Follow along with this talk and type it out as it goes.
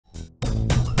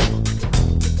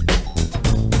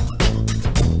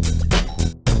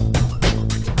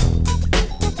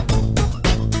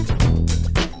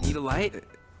right?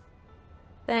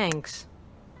 Thanks.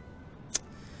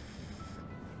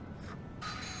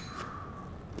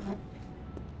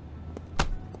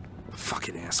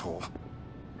 Fucking asshole.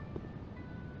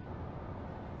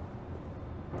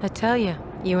 I tell you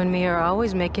and me are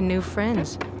always making new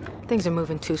friends. Things are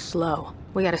moving too slow.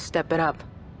 We gotta step it up.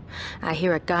 I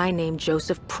hear a guy named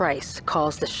Joseph Price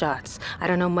calls the shots. I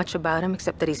don't know much about him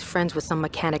except that he's friends with some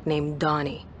mechanic named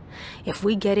Donnie. If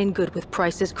we get in good with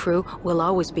Price's crew, we'll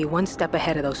always be one step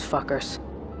ahead of those fuckers.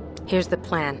 Here's the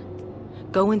plan.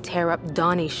 Go and tear up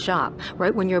Donnie's shop.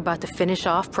 Right when you're about to finish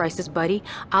off Price's buddy,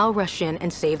 I'll rush in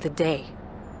and save the day.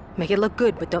 Make it look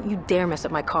good, but don't you dare mess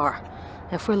up my car.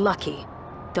 If we're lucky,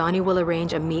 Donnie will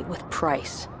arrange a meet with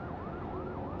Price.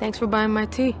 Thanks for buying my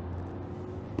tea.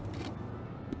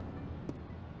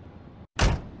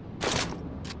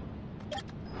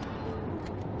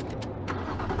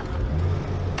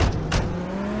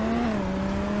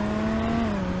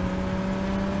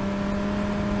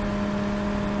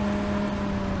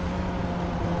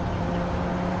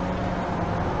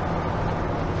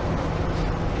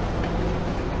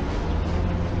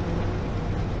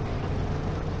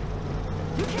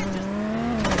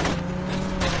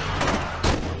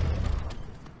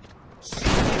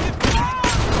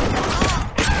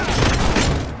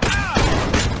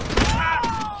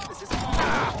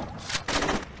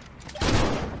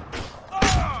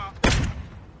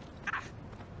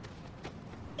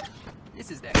 This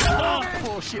is that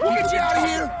bullshit. We'll get you out of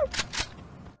here!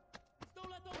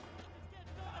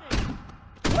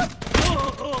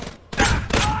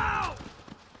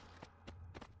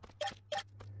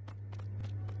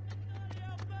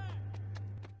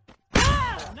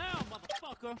 Now,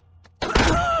 motherfucker!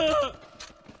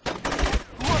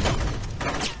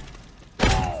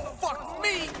 Fuck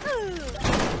me!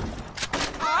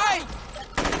 Alright!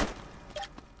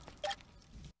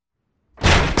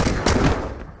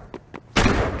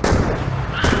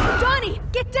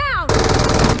 Get down!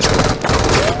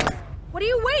 What are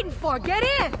you waiting for? Get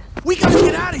in! We gotta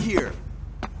get out of here!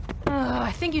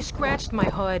 I think you scratched my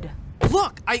hood.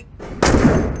 Look,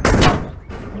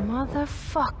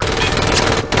 Motherfucker.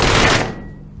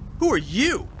 Who are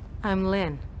you? I'm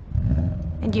Lynn.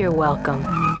 And you're welcome.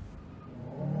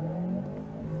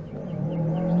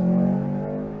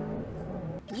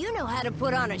 You know how to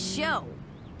put on a show.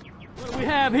 What do we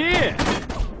have here?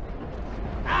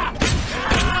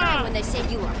 When they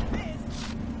said you were.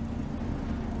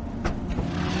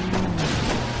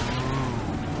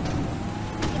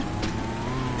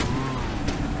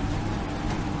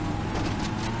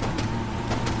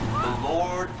 The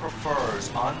Lord prefers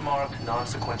unmarked,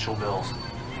 non-sequential bills.